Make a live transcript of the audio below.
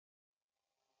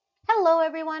Hello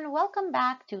everyone, welcome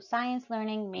back to Science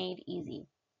Learning Made Easy.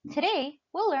 Today,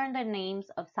 we'll learn the names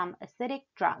of some acidic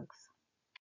drugs.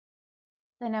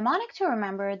 The mnemonic to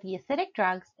remember the acidic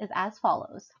drugs is as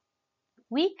follows.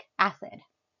 Weak acid.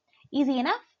 Easy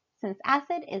enough since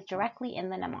acid is directly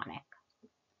in the mnemonic.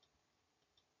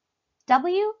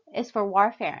 W is for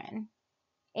warfarin.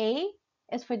 A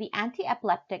is for the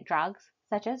anti-epileptic drugs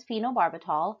such as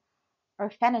phenobarbital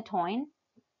or phenytoin.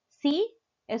 C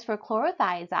is for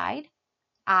chlorothiazide.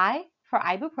 I for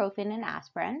ibuprofen and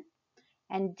aspirin,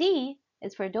 and D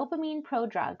is for dopamine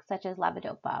prodrugs such as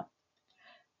levodopa.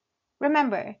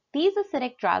 Remember, these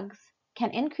acidic drugs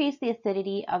can increase the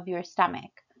acidity of your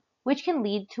stomach, which can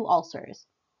lead to ulcers.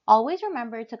 Always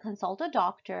remember to consult a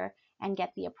doctor and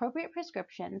get the appropriate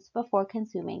prescriptions before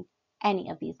consuming any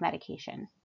of these medications.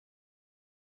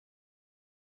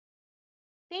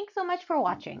 Thanks so much for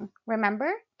watching.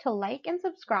 Remember to like and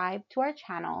subscribe to our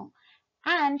channel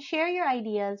and share your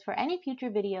ideas for any future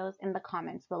videos in the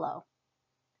comments below.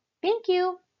 Thank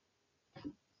you!